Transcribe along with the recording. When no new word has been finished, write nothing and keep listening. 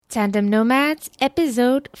Tandem Nomads,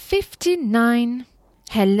 episode 59.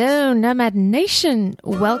 Hello, Nomad Nation.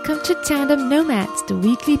 Welcome to Tandem Nomads, the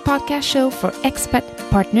weekly podcast show for expat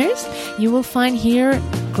partners. You will find here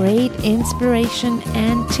great inspiration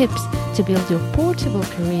and tips to build your portable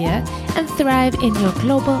career and thrive in your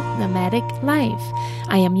global nomadic life.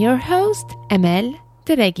 I am your host, Amel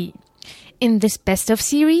Deregi. In this best of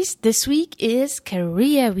series, this week is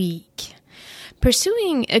Career Week.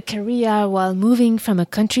 Pursuing a career while moving from a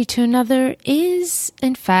country to another is,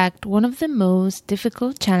 in fact, one of the most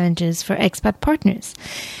difficult challenges for expat partners.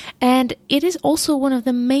 And it is also one of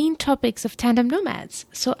the main topics of Tandem Nomads.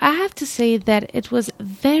 So I have to say that it was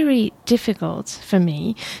very difficult for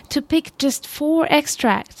me to pick just 4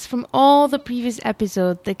 extracts from all the previous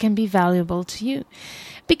episodes that can be valuable to you.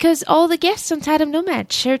 Because all the guests on Tandem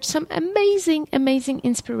Nomad shared some amazing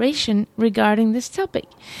inspiration regarding this topic.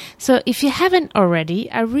 So if you haven't already,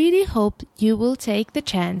 I really hope you will take the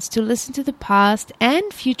chance to listen to the past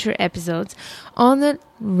and future episodes on a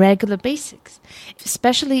regular basis,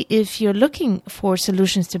 especially if you're looking for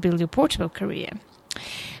solutions to build your portable career.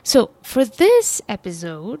 So for this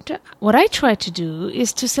episode, what I try to do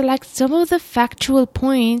is to select some of the factual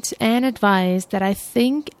points and advice that I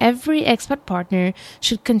think every expat partner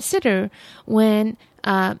should consider when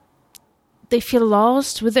they feel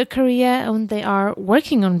lost with their career and they are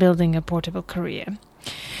working on building a portable career.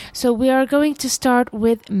 So we are going to start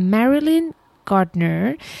with Marilyn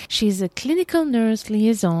Gardner. She's a clinical nurse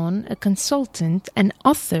liaison, a consultant, and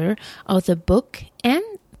author of the book and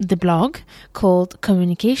the blog called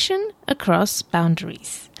Communication Across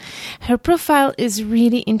Boundaries. Her profile is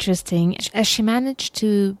really interesting as she managed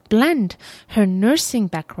to blend her nursing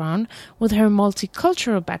background with her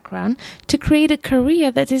multicultural background to create a career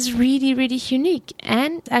that is really unique.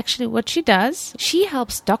 And actually what she does, she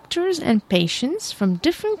helps doctors and patients from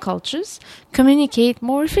different cultures communicate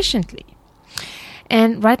more efficiently.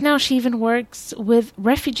 And right now she even works with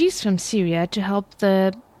refugees from Syria to help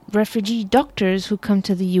the refugee doctors who come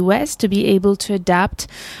to the US to be able to adapt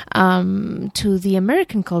to the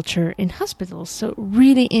American culture in hospitals. So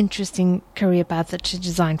really interesting career path that she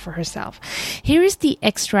designed for herself. Here is the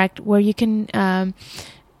extract where you can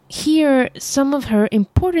hear some of her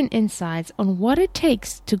important insights on what it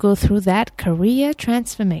takes to go through that career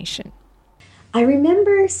transformation. I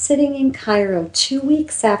remember sitting in Cairo 2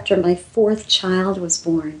 weeks after my 4th child was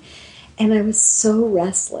born, and I was so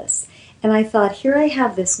restless. And I thought, here I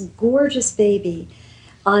have this gorgeous baby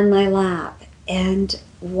on my lap, and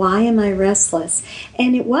why am I restless?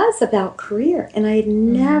 And it was about career, and I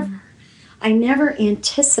never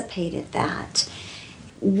anticipated that.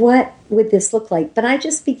 What would this look like? But I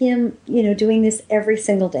just began, doing this every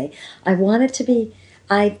single day. I've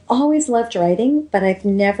always loved writing, but I've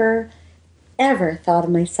never, ever thought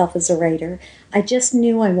of myself as a writer. I just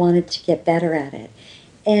knew I wanted to get better at it.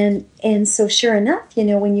 And so sure enough,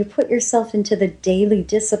 when you put yourself into the daily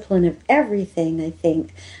discipline of everything,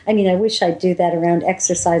 I wish I'd do that around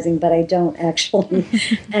exercising, but I don't actually.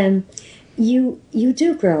 And you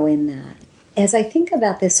do grow in that. As I think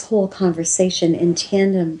about this whole conversation in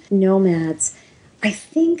Tandem Nomads, I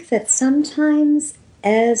think that sometimes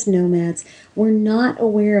as nomads, we're not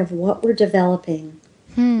aware of what we're developing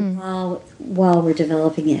while we're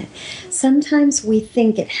developing it. Sometimes we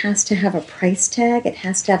think it has to have a price tag, it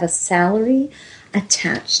has to have a salary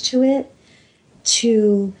attached to it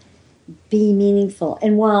to be meaningful.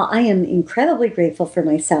 And while I am incredibly grateful for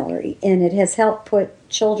my salary, and it has helped put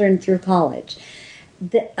children through college,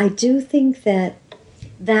 I do think that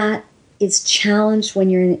is challenged when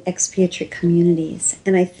you're in expatriate communities.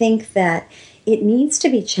 And I think that it needs to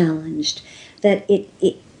be challenged, that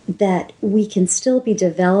that we can still be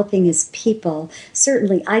developing as people.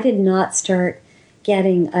 Certainly, I did not start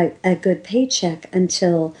getting a good paycheck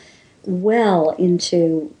until well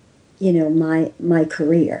into, my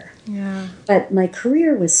career. Yeah. But my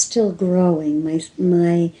career was still growing.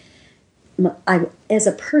 As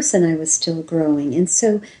a person, I was still growing. And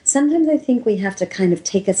so sometimes I think we have to kind of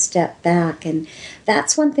take a step back. And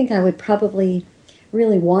that's one thing I would probably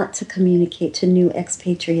really want to communicate to new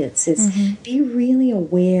expatriates is be really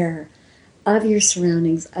aware of your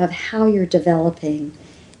surroundings, of how you're developing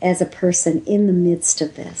as a person in the midst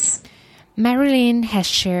of this. Marilyn has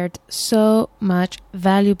shared so much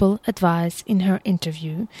valuable advice in her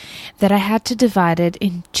interview that I had to divide it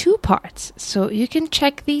in 2 parts. So you can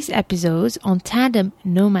check these episodes on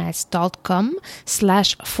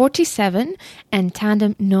tandemnomads.com/47 and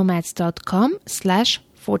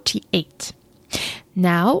tandemnomads.com/48.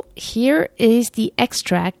 Now, here is the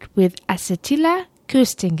extract with Acetila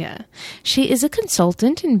Köstinger. She is a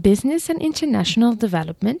consultant in business and international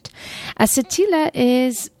development. Acetila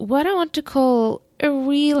is what I want to call a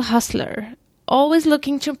real hustler, always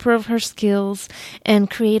looking to improve her skills and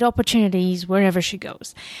create opportunities wherever she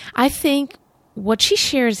goes. I think what she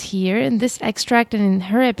shares here in this extract and in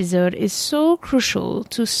her episode is so crucial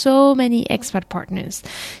to so many expat partners.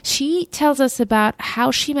 She tells us about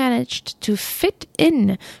how she managed to fit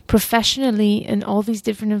in professionally in all these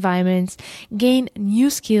different environments, gain new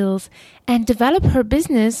skills, and develop her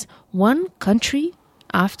business one country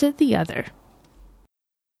after the other.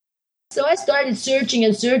 So I started searching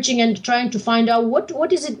and trying to find out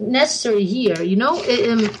what is it necessary here,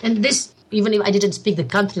 and this, even if I didn't speak the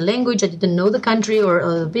country language, I didn't know the country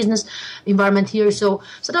or business environment here. So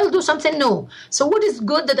I'll do something new. So what is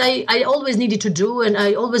good that I always needed to do and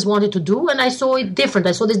I always wanted to do, and I saw it different.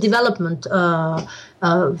 I saw this development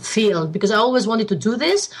field because I always wanted to do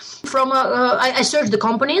this. I searched the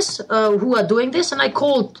companies who are doing this, and I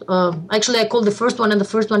called. I called the first one, and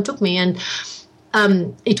the first one took me. And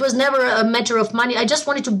it was never a matter of money. I just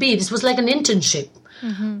wanted to be. This was like an internship.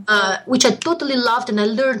 Which I totally loved, and I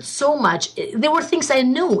learned so much. There were things I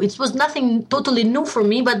knew. It was nothing totally new for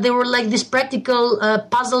me, but they were like these practical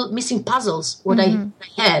missing puzzles, what I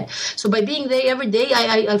had. So by being there every day,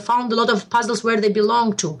 I found a lot of puzzles where they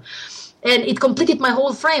belong to. And it completed my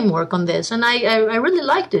whole framework on this, and I really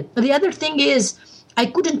liked it. But the other thing is, I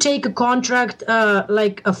couldn't take a contract,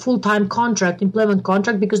 like a full-time contract, employment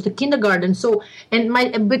contract, because the kindergarten.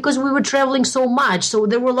 Because we were traveling so much, so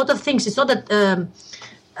there were a lot of things. It's not that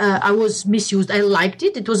I was misused. I liked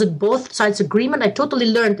it. It was a both sides agreement. I totally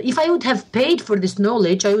learned. If I would have paid for this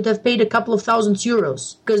knowledge, I would have paid a couple of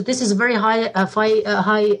 €1,000 because this is very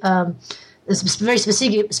very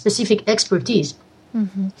specific expertise.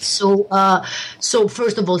 So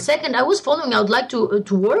first of all, second, I was following. I would like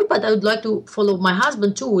to work, but I would like to follow my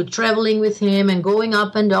husband too, with traveling with him and going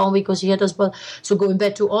up and down because he had us. So going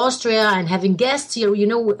back to Austria and having guests here,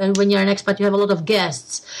 and when you're an expat, you have a lot of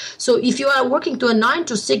guests. So if you are working to a 9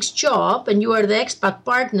 to 6 job and you are the expat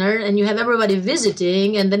partner and you have everybody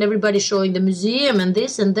visiting and then everybody showing the museum and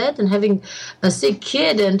this and that and having a sick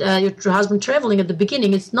kid and your husband traveling at the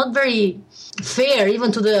beginning, it's not very fair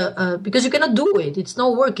even to the because you cannot do it. It's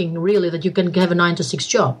not working really that you can have a 9 to 6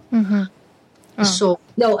 job. So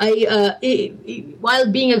no, while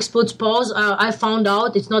being expert spouse, I found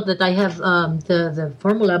out it's not that I have the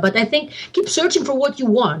formula, but I think keep searching for what you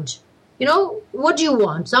want. What do you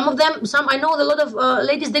want? Some I know a lot of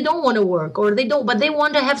ladies, they don't want to work or they don't, but they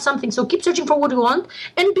want to have something. So keep searching for what you want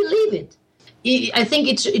and believe it. I think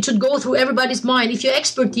it should go through everybody's mind. If your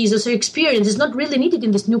expertise or your experience is not really needed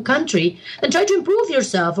in this new country, then try to improve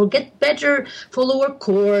yourself or get better, follow a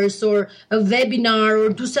course or a webinar or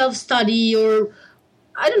do self-study or,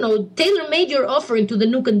 I don't know, tailor-made your offering to the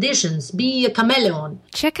new conditions. Be a chameleon.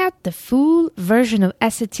 Check out the full version of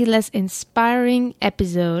Acetila's inspiring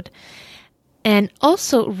episode. And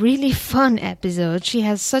also really fun episode. She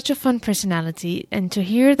has such a fun personality. And to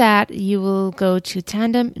hear that, you will go to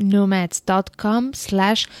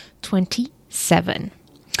tandemnomads.com/27.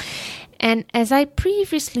 And as I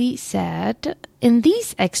previously said, in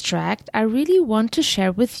this extract, I really want to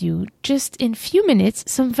share with you, just in few minutes,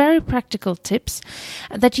 some very practical tips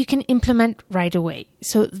that you can implement right away.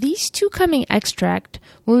 So these two coming extracts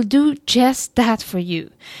will do just that for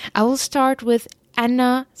you. I will start with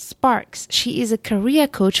Anna Sparks. She is a career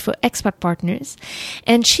coach for expat partners,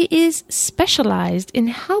 and she is specialized in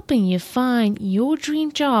helping you find your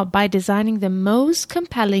dream job by designing the most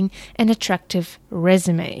compelling and attractive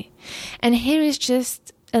resume. And here is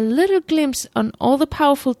just a little glimpse on all the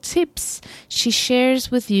powerful tips she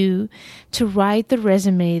shares with you to write the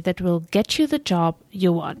resume that will get you the job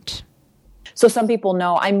you want. So some people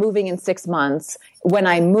know I'm moving in 6 months. When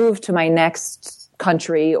I move to my next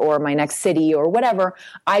country or my next city or whatever,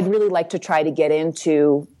 I'd really like to try to get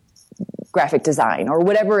into graphic design or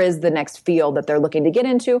whatever is the next field that they're looking to get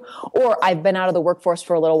into, or I've been out of the workforce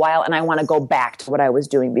for a little while and I want to go back to what I was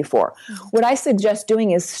doing before. What I suggest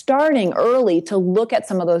doing is starting early to look at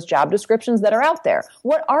some of those job descriptions that are out there.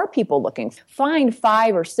 What are people looking for? Find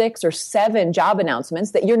 5 or 6 or 7 job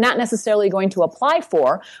announcements that you're not necessarily going to apply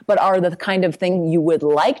for, but are the kind of thing you would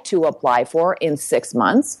like to apply for in 6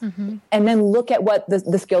 months. And then look at what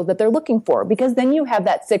the skills that they're looking for, because then you have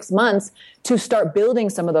that 6 months to start building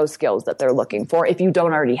some of those skills that they're looking for if you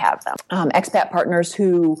don't already have them. Expat partners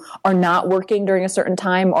who are not working during a certain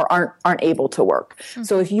time or aren't able to work.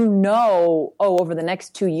 So if you know, over the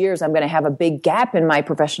next 2 years, I'm going to have a big gap in my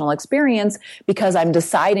professional experience because I'm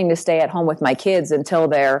deciding to stay at home with my kids until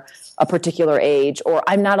they're a particular age, or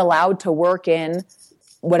I'm not allowed to work in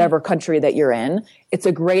whatever country that you're in, it's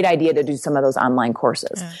a great idea to do some of those online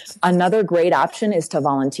courses. Yes. Another great option is to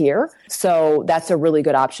volunteer. So that's a really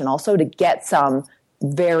good option also to get some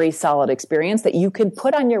very solid experience that you can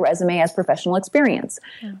put on your resume as professional experience.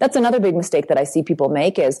 Yeah. That's another big mistake that I see people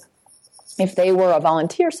make is if they were a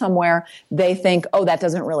volunteer somewhere, they think, oh, that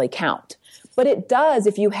doesn't really count. But it does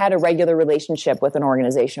if you had a regular relationship with an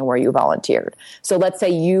organization where you volunteered. So let's say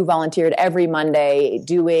you volunteered every Monday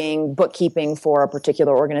doing bookkeeping for a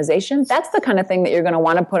particular organization. That's the kind of thing that you're going to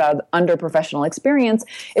want to put under professional experience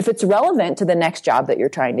if it's relevant to the next job that you're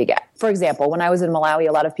trying to get. For example, when I was in Malawi,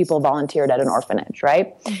 a lot of people volunteered at an orphanage,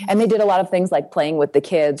 right? Mm-hmm. And they did a lot of things like playing with the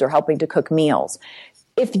kids or helping to cook meals.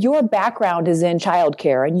 If your background is in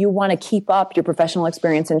childcare and you want to keep up your professional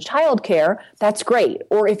experience in childcare, that's great.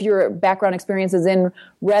 Or if your background experience is in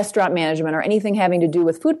restaurant management or anything having to do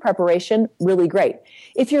with food preparation, really great.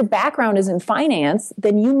 If your background is in finance,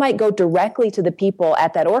 then you might go directly to the people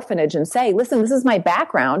at that orphanage and say, listen, this is my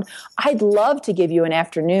background. I'd love to give you an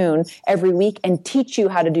afternoon every week and teach you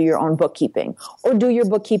how to do your own bookkeeping or do your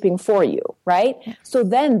bookkeeping for you, right? So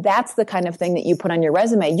then that's the kind of thing that you put on your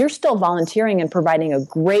resume. You're still volunteering and providing a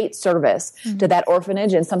great service to that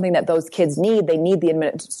orphanage and something that those kids need. They need the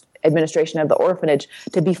administration of the orphanage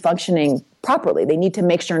to be functioning properly. They need to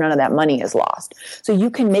make sure none of that money is lost. So you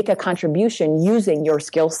can make a contribution using your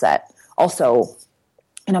skill set also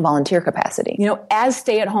in a volunteer capacity. You know, as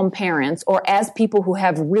stay-at-home parents or as people who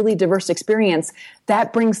have really diverse experience,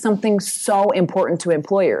 that brings something so important to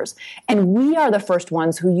employers. And we are the first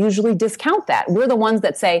ones who usually discount that. We're the ones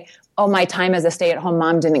that say, oh, my time as a stay-at-home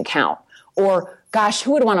mom didn't count. Or, gosh,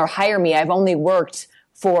 who would want to hire me? I've only worked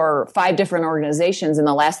for 5 different organizations in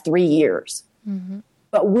the last 3 years. Mm-hmm.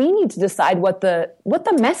 But we need to decide what the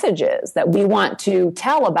message is that we want to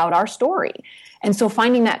tell about our story. And so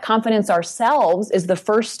finding that confidence ourselves is the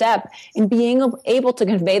first step in being able to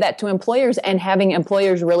convey that to employers and having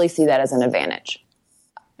employers really see that as an advantage.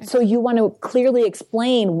 So you want to clearly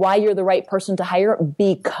explain why you're the right person to hire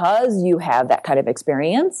because you have that kind of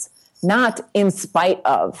experience, not in spite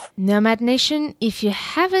of. Nomad Nation, if you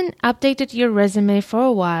haven't updated your resume for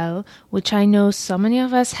a while, which I know so many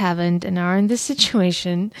of us haven't and are in this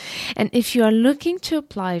situation, and if you are looking to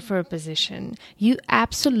apply for a position, you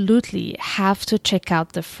absolutely have to check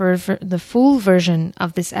out the full version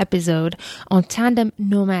of this episode on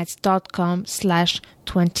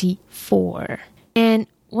tandemnomads.com/24. And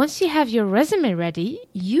once you have your resume ready,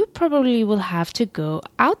 you probably will have to go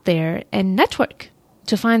out there and network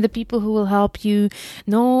to find the people who will help you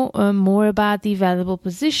know more about the available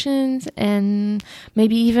positions and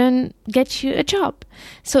maybe even get you a job.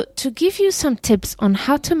 So to give you some tips on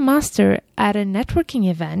how to master at a networking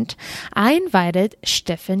event, I invited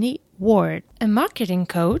Stephanie Ward, a marketing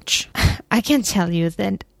coach. I can tell you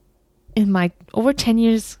that in my over 10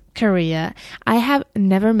 years career, I have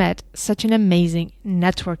never met such an amazing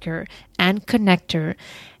networker and connector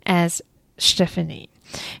as Stephanie.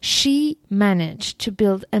 She managed to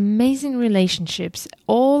build amazing relationships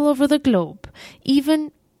all over the globe,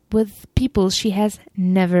 even with people she has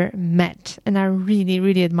never met. And I really,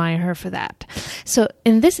 really admire her for that. So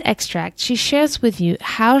in this extract, she shares with you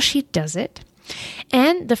how she does it.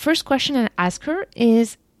 And the first question I ask her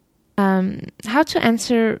is how to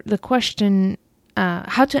answer the question,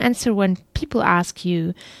 how to answer when people ask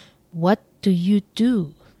you, what do you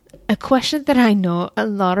do? A question that I know a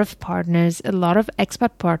lot of partners, a lot of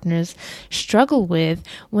expat partners struggle with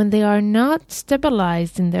when they are not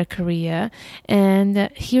stabilized in their career. And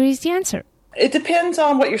here is the answer. It depends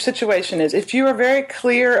on what your situation is. If you are very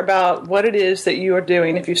clear about what it is that you are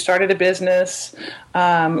doing, if you started a business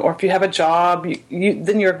or if you have a job,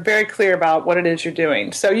 then you're very clear about what it is you're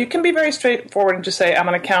doing. So you can be very straightforward and just say, I'm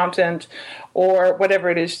an accountant or whatever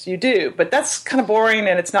it is you do. But that's kind of boring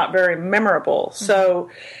and it's not very memorable. Mm-hmm. So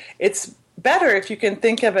it's better if you can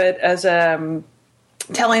think of it as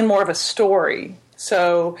telling more of a story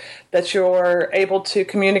so that you're able to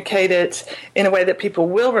communicate it in a way that people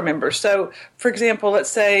will remember. So, for example,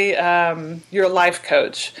 let's say you're a life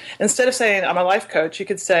coach. Instead of saying, I'm a life coach, you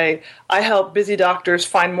could say, I help busy doctors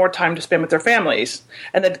find more time to spend with their families.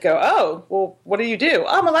 And then go, oh, well, what do you do?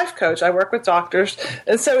 I'm a life coach. I work with doctors.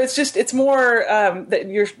 And so it's more that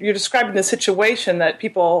you're describing the situation that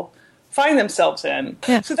people find themselves in.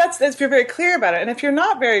 Yeah. So that's if you're very clear about it. And if you're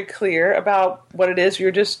not very clear about what it is,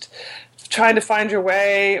 you're just trying to find your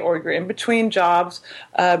way or you're in between jobs,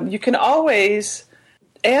 you can always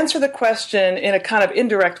answer the question in a kind of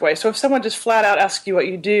indirect way. So if someone just flat out asks you what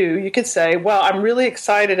you do, you could say, well, I'm really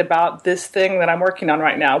excited about this thing that I'm working on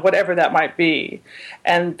right now, whatever that might be.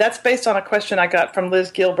 And that's based on a question I got from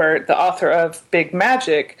Liz Gilbert, the author of Big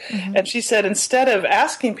Magic. Mm-hmm. And she said, instead of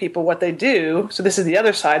asking people what they do, so this is the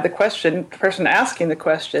other side, the person asking the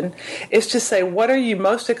question, is to say, what are you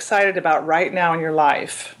most excited about right now in your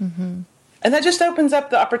life? Mm-hmm. And that just opens up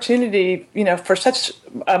the opportunity, for such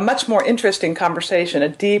a much more interesting conversation, a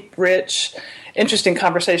deep, rich, interesting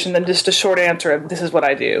conversation than just a short answer of this is what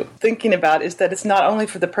I do. Thinking about is that it's not only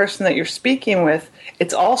for the person that you're speaking with,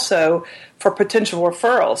 it's also for potential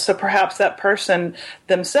referrals. So perhaps that person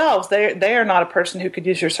themselves, they are not a person who could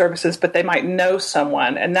use your services, but they might know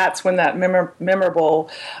someone. And that's when that memorable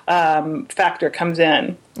factor comes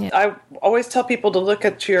in. Yeah. I always tell people to look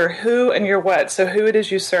at your who and your what. So who it is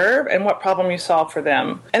you serve and what problem you solve for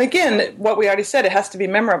them. And again, what we already said, it has to be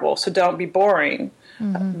memorable. So don't be boring.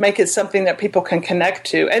 Mm-hmm. Make it something that people can connect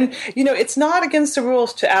to. And, it's not against the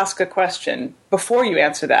rules to ask a question before you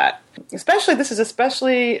answer that. This is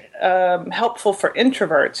especially helpful for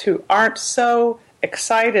introverts who aren't so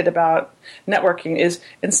excited about networking, is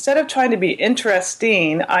instead of trying to be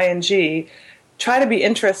interesting, ing, try to be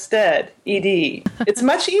interested, ed. It's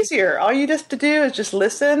much easier. All you have to do is just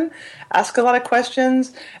listen, ask a lot of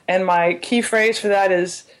questions, and my key phrase for that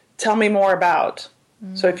is, tell me more about.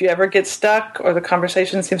 So if you ever get stuck or the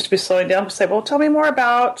conversation seems to be slowing down, say, well, tell me more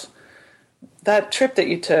about that trip that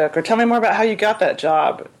you took, or tell me more about how you got that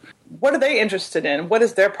job. What are they interested in? What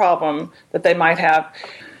is their problem that they might have?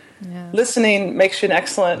 Yeah. Listening makes you an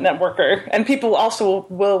excellent networker. And people also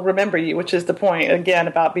will remember you, which is the point, again,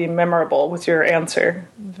 about being memorable with your answer.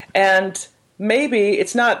 Mm-hmm. And maybe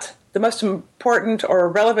it's not the most important or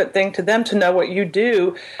relevant thing to them to know what you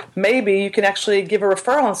do. Maybe you can actually give a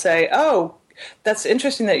referral and say, oh, that's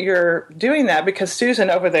interesting that you're doing that, because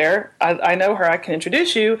Susan over there, I know her, I can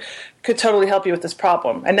introduce you, could totally help you with this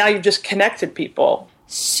problem. And now you've just connected people.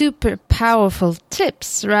 Super powerful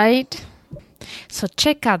tips, right? So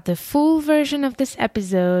check out the full version of this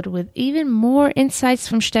episode with even more insights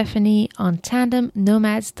from Stephanie on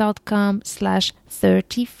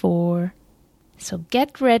tandemnomads.com/34. So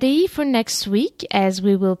get ready for next week, as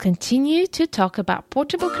we will continue to talk about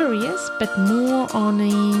portable careers, but more on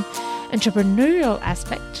the entrepreneurial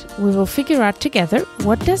aspect. We will figure out together,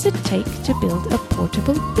 what does it take to build a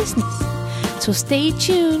portable business? So stay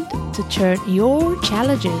tuned to turn your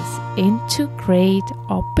challenges into great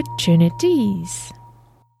opportunities.